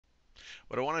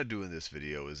What I want to do in this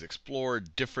video is explore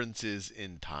differences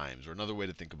in times, or another way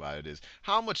to think about it is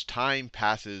how much time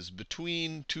passes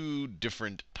between two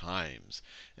different times.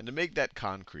 And to make that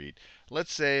concrete,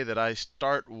 let's say that I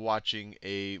start watching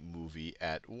a movie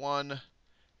at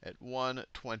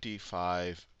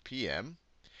 1:25 p.m.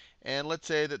 And let's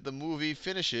say that the movie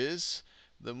finishes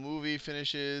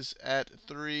at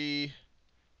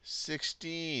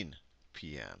 3:16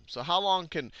 p.m. So how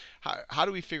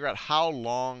do we figure out how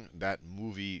long that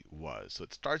movie was? So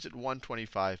it starts at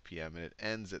 1:25 p.m. and it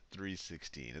ends at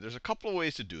 3:16. And there's a couple of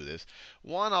ways to do this.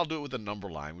 One, I'll do it with a number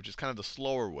line, which is kind of the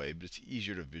slower way, but it's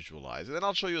easier to visualize. And then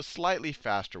I'll show you a slightly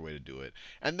faster way to do it.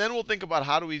 And then we'll think about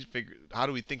how do we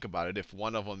think about it if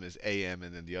one of them is AM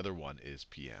and then the other one is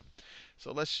PM.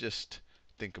 So let's just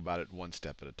think about it one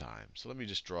step at a time. So let me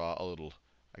just draw a little,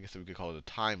 I guess we could call it a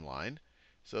timeline.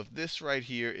 So if this right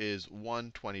here is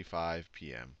 1:25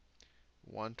 p.m.,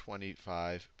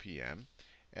 1:25 p.m.,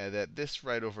 and that this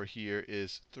right over here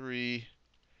is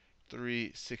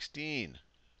 3:16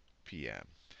 p.m.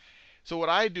 So what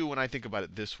I do when I think about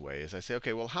it this way is I say,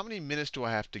 okay, well, how many minutes do I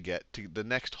have to get to the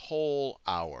next whole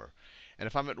hour? And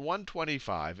if I'm at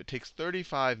 1:25, it takes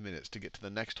 35 minutes to get to the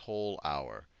next whole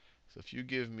hour. So if you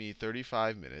give me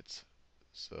 35 minutes,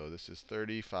 so this is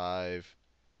 35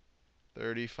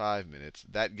 minutes,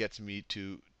 that gets me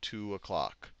to 2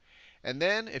 o'clock. And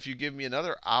then if you give me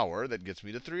another hour, that gets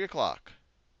me to 3 o'clock.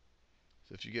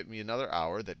 So if you get me another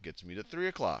hour, that gets me to 3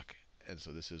 o'clock. And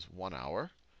so this is 1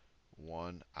 hour,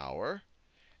 1 hour.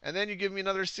 And then you give me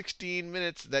another 16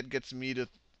 minutes, that gets me to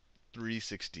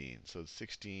 3:16. So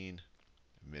 16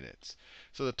 minutes.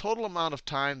 So the total amount of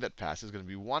time that passes is going to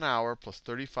be 1 hour plus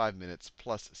 35 minutes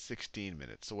plus 16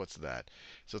 minutes. So what's that?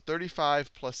 So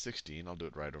 35 plus 16, I'll do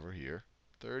it right over here.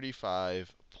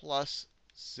 35 plus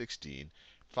 16.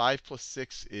 5 plus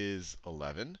 6 is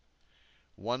 11.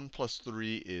 1 plus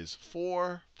 3 is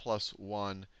 4, plus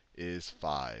 1 is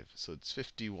 5. So it's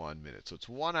 51 minutes. So it's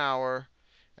 1 hour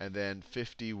and then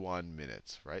 51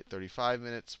 minutes, right? 35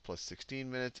 minutes plus 16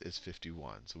 minutes is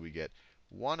 51. So we get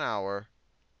 1 hour,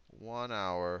 1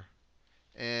 hour,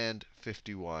 and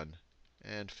 51,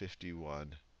 and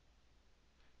 51,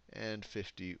 and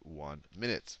 51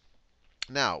 minutes.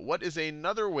 Now, what is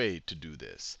another way to do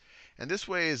this? And this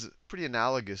way is pretty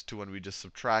analogous to when we just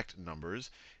subtract numbers.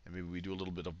 And maybe we do a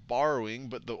little bit of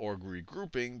borrowing, or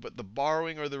regrouping, but the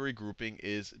borrowing or the regrouping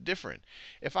is different.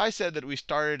 If I said that we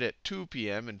started at 2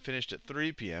 p.m. and finished at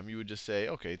 3 p.m., you would just say,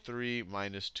 OK, 3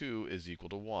 minus 2 is equal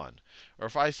to 1. Or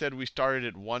if I said we started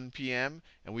at 1 p.m.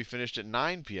 and we finished at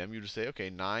 9 p.m., you would say,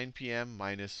 OK, 9 p.m.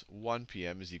 minus 1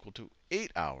 p.m. is equal to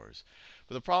 8 hours.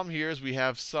 But the problem here is we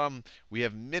have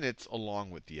minutes along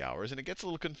with the hours, and it gets a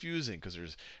little confusing because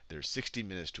there's 60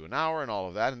 minutes to an hour and all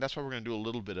of that, and that's why we're going to do a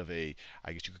little bit of a,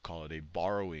 I guess you could call it a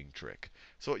borrowing trick.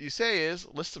 So what you say is,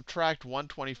 let's subtract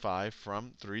 1:25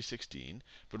 from 3:16,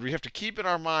 but we have to keep in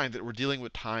our mind that we're dealing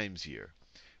with times here.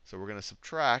 So we're going to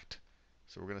subtract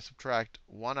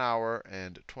 1 hour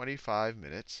and 25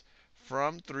 minutes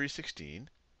from 3:16.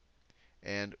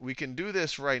 And we can do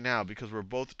this right now because we're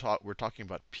talking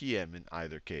about PM in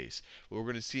either case. What we're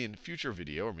going to see in a future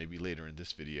video, or maybe later in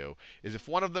this video, is if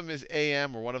one of them is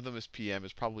AM or one of them is PM,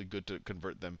 it's probably good to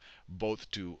convert them both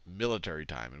to military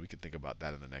time. And we can think about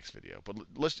that in the next video. But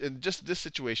in just this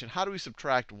situation, how do we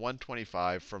subtract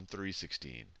 1:25 from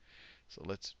 3:16? So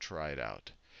let's try it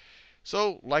out.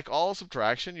 So like all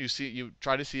subtraction, you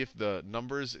try to see if the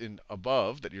numbers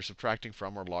above that you're subtracting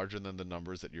from are larger than the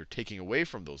numbers that you're taking away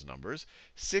from those numbers.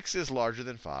 6 is larger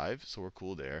than 5, so we're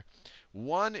cool there.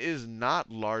 1 is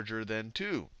not larger than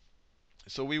 2.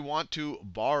 So we want to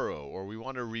borrow, or we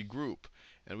want to regroup.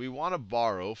 And we want to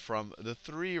borrow from the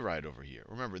 3 right over here.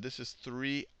 Remember, this is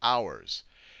 3 hours.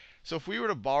 So if we were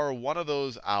to borrow one of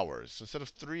those hours, instead of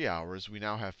 3 hours, we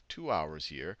now have 2 hours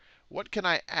here. What can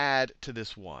I add to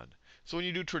this 1? So when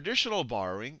you do traditional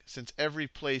borrowing, since every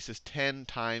place is 10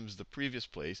 times the previous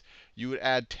place, you would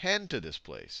add 10 to this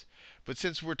place. But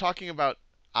since we're talking about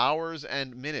hours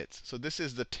and minutes, so this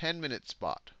is the 10-minute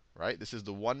spot, right? This is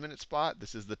the 1-minute spot.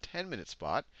 This is the 10-minute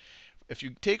spot. If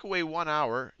you take away 1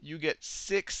 hour, you get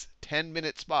 6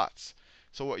 10-minute spots.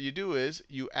 So what you do is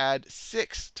you add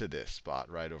 6 to this spot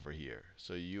right over here.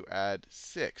 So you add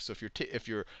 6. So if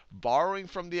you're borrowing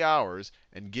from the hours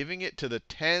and giving it to the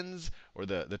tens, or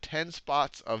the 10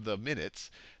 spots of the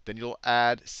minutes, then you'll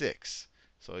add 6.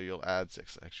 So you'll add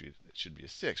 6. Actually, it should be a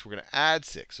 6. We're going to add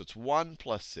 6. So it's 1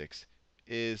 plus 6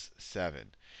 is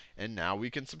 7. And now we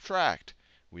can subtract.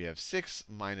 We have 6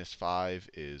 minus 5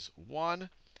 is 1.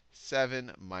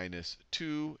 7 minus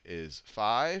 2 is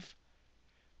 5.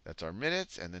 That's our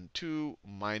minutes. And then 2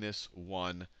 minus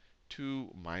 1,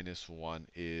 2 minus 1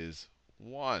 is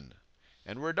 1.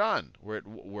 And we're done.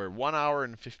 We're 1 hour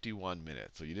and 51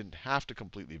 minutes. So you didn't have to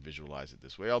completely visualize it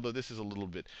this way, although this is a little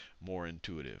bit more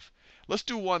intuitive. Let's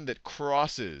do one that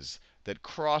crosses the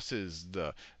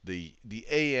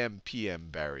AM PM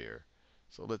barrier.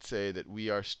 So let's say that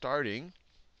we are starting.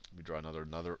 Let me draw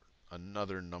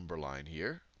another number line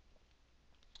here.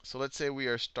 So let's say we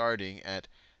are starting at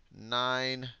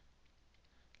 9.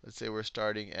 Let's say we're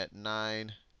starting at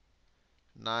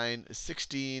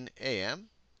 9:16 a.m.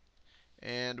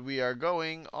 And we are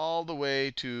going all the way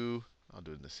to, I'll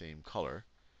do it in the same color.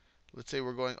 Let's say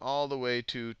we're going all the way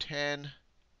to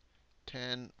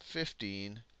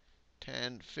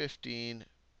 10:15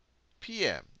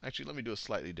 p.m. Actually, let me do a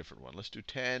slightly different one. Let's do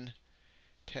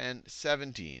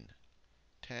 10:17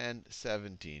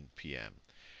 p.m.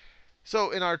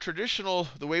 So in our traditional,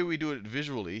 the way we do it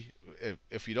visually,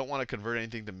 if you don't want to convert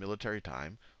anything to military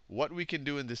time, what we can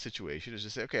do in this situation is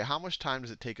just say, okay, how much time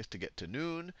does it take us to get to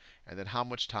noon? And then how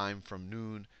much time from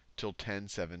noon till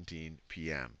 10:17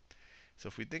 p.m. So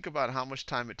if we think about how much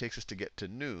time it takes us to get to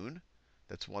noon,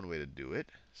 that's one way to do it.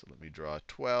 So let me draw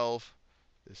 12.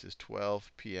 This is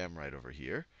 12 p.m. right over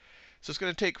here. So it's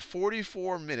going to take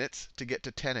 44 minutes to get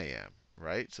to 10 a.m.,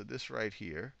 right? So this right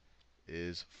here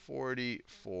is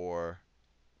 44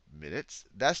 minutes.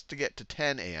 That's to get to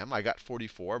 10 a.m. I got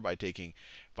 44 by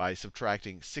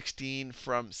subtracting 16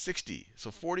 from 60.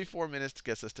 So 44 minutes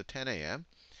gets us to 10 a.m.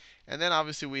 And then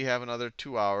obviously we have another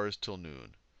 2 hours till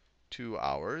noon. 2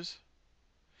 hours.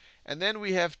 And then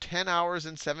we have 10 hours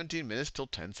and 17 minutes till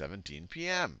 10:17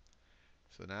 p.m.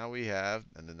 So now we have,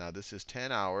 and then now this is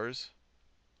 10 hours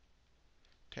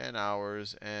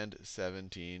and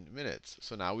 17 minutes.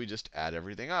 So now we just add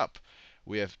everything up.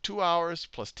 We have 2 hours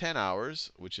plus 10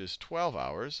 hours, which is 12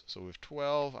 hours. So we have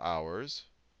 12 hours.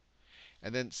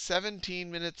 And then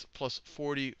 17 minutes plus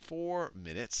 44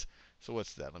 minutes. So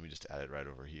what's that? Let me just add it right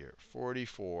over here.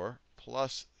 44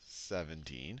 plus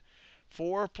 17.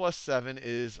 4 plus 7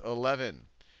 is 11.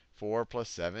 4 plus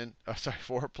 7,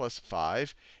 4 plus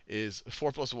 5 is,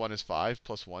 4 plus 1 is 5,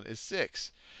 plus 1 is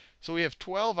 6. So we have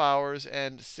 12 hours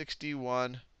and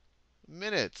 61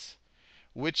 minutes,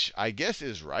 which I guess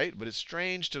is right, but it's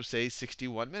strange to say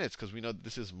 61 minutes because we know that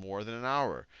this is more than an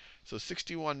hour. So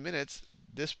 61 minutes,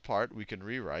 this part we can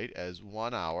rewrite as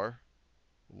 1 hour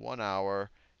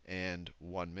and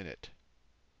 1 minute.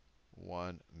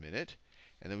 1 minute.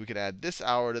 And then we can add this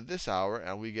hour to this hour,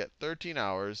 and we get 13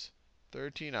 hours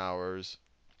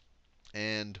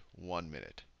and 1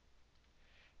 minute.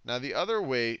 Now the other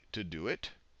way to do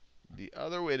it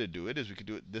is we could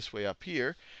do it this way up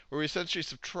here, where we essentially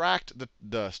subtract the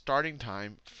starting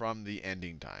time from the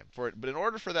ending time. But in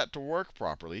order for that to work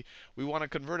properly, we want to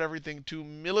convert everything to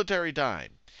military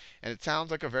time. And it sounds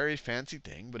like a very fancy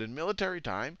thing, but in military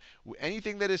time,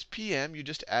 anything that is PM, you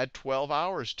just add 12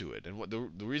 hours to it. And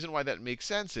the reason why that makes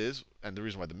sense is, and the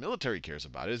reason why the military cares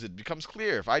about it, is it becomes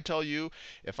clear. If I tell you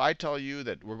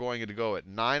that we're going to go at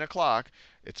 9 o'clock,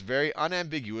 it's very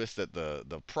unambiguous that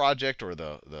the project or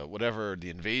the whatever, the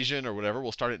invasion or whatever,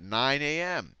 will start at 9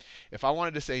 a.m. If I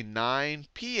wanted to say 9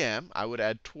 p.m., I would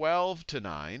add 12 to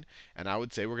 9, and I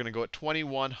would say we're going to go at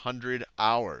 2100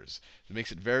 hours. It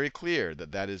makes it very clear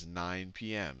that that is 9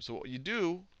 p.m. So what you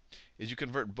do is you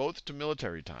convert both to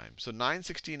military time. So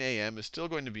 9:16 a.m. is still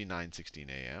going to be 9:16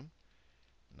 a.m.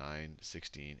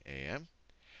 9:16 a.m.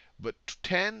 But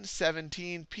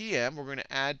 10:17 p.m., we're going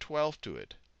to add 12 to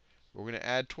it. We're going to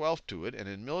add 12 to it, and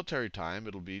in military time,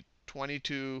 it'll be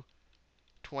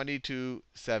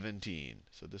 22:17.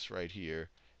 So this right here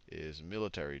is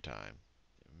military time.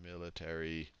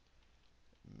 Military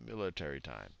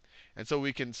time. And so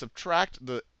we can subtract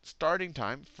the starting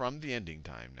time from the ending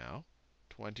time now.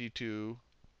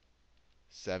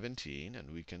 22:17,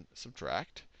 and we can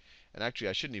subtract. And actually,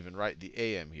 I shouldn't even write the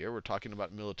AM here. We're talking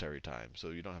about military time, so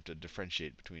you don't have to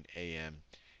differentiate between AM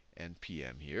and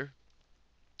PM here.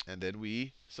 And then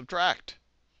we subtract.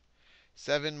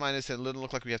 7 minus, and it doesn't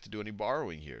look like we have to do any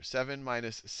borrowing here. 7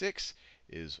 minus 6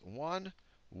 is 1.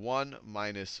 1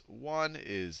 minus 1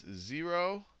 is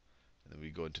 0. And then we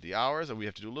go into the hours, and we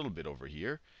have to do a little bit over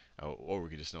here. Or we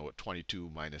could just know what 22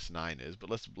 minus 9 is. But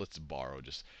let's borrow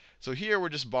just. So here we're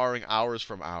just borrowing hours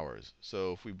from hours.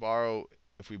 So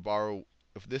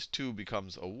if this 2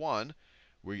 becomes a 1,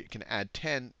 we can add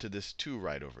 10 to this 2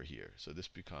 right over here. So this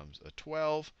becomes a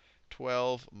 12.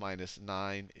 12 minus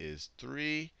 9 is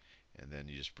 3. And then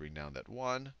you just bring down that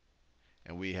 1.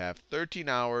 And we have 13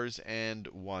 hours and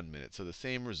 1 minute. So the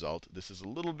same result. This is a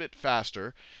little bit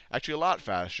faster, actually a lot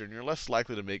faster, and you're less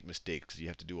likely to make mistakes because you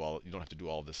don't have to do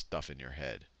all this stuff in your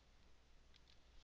head.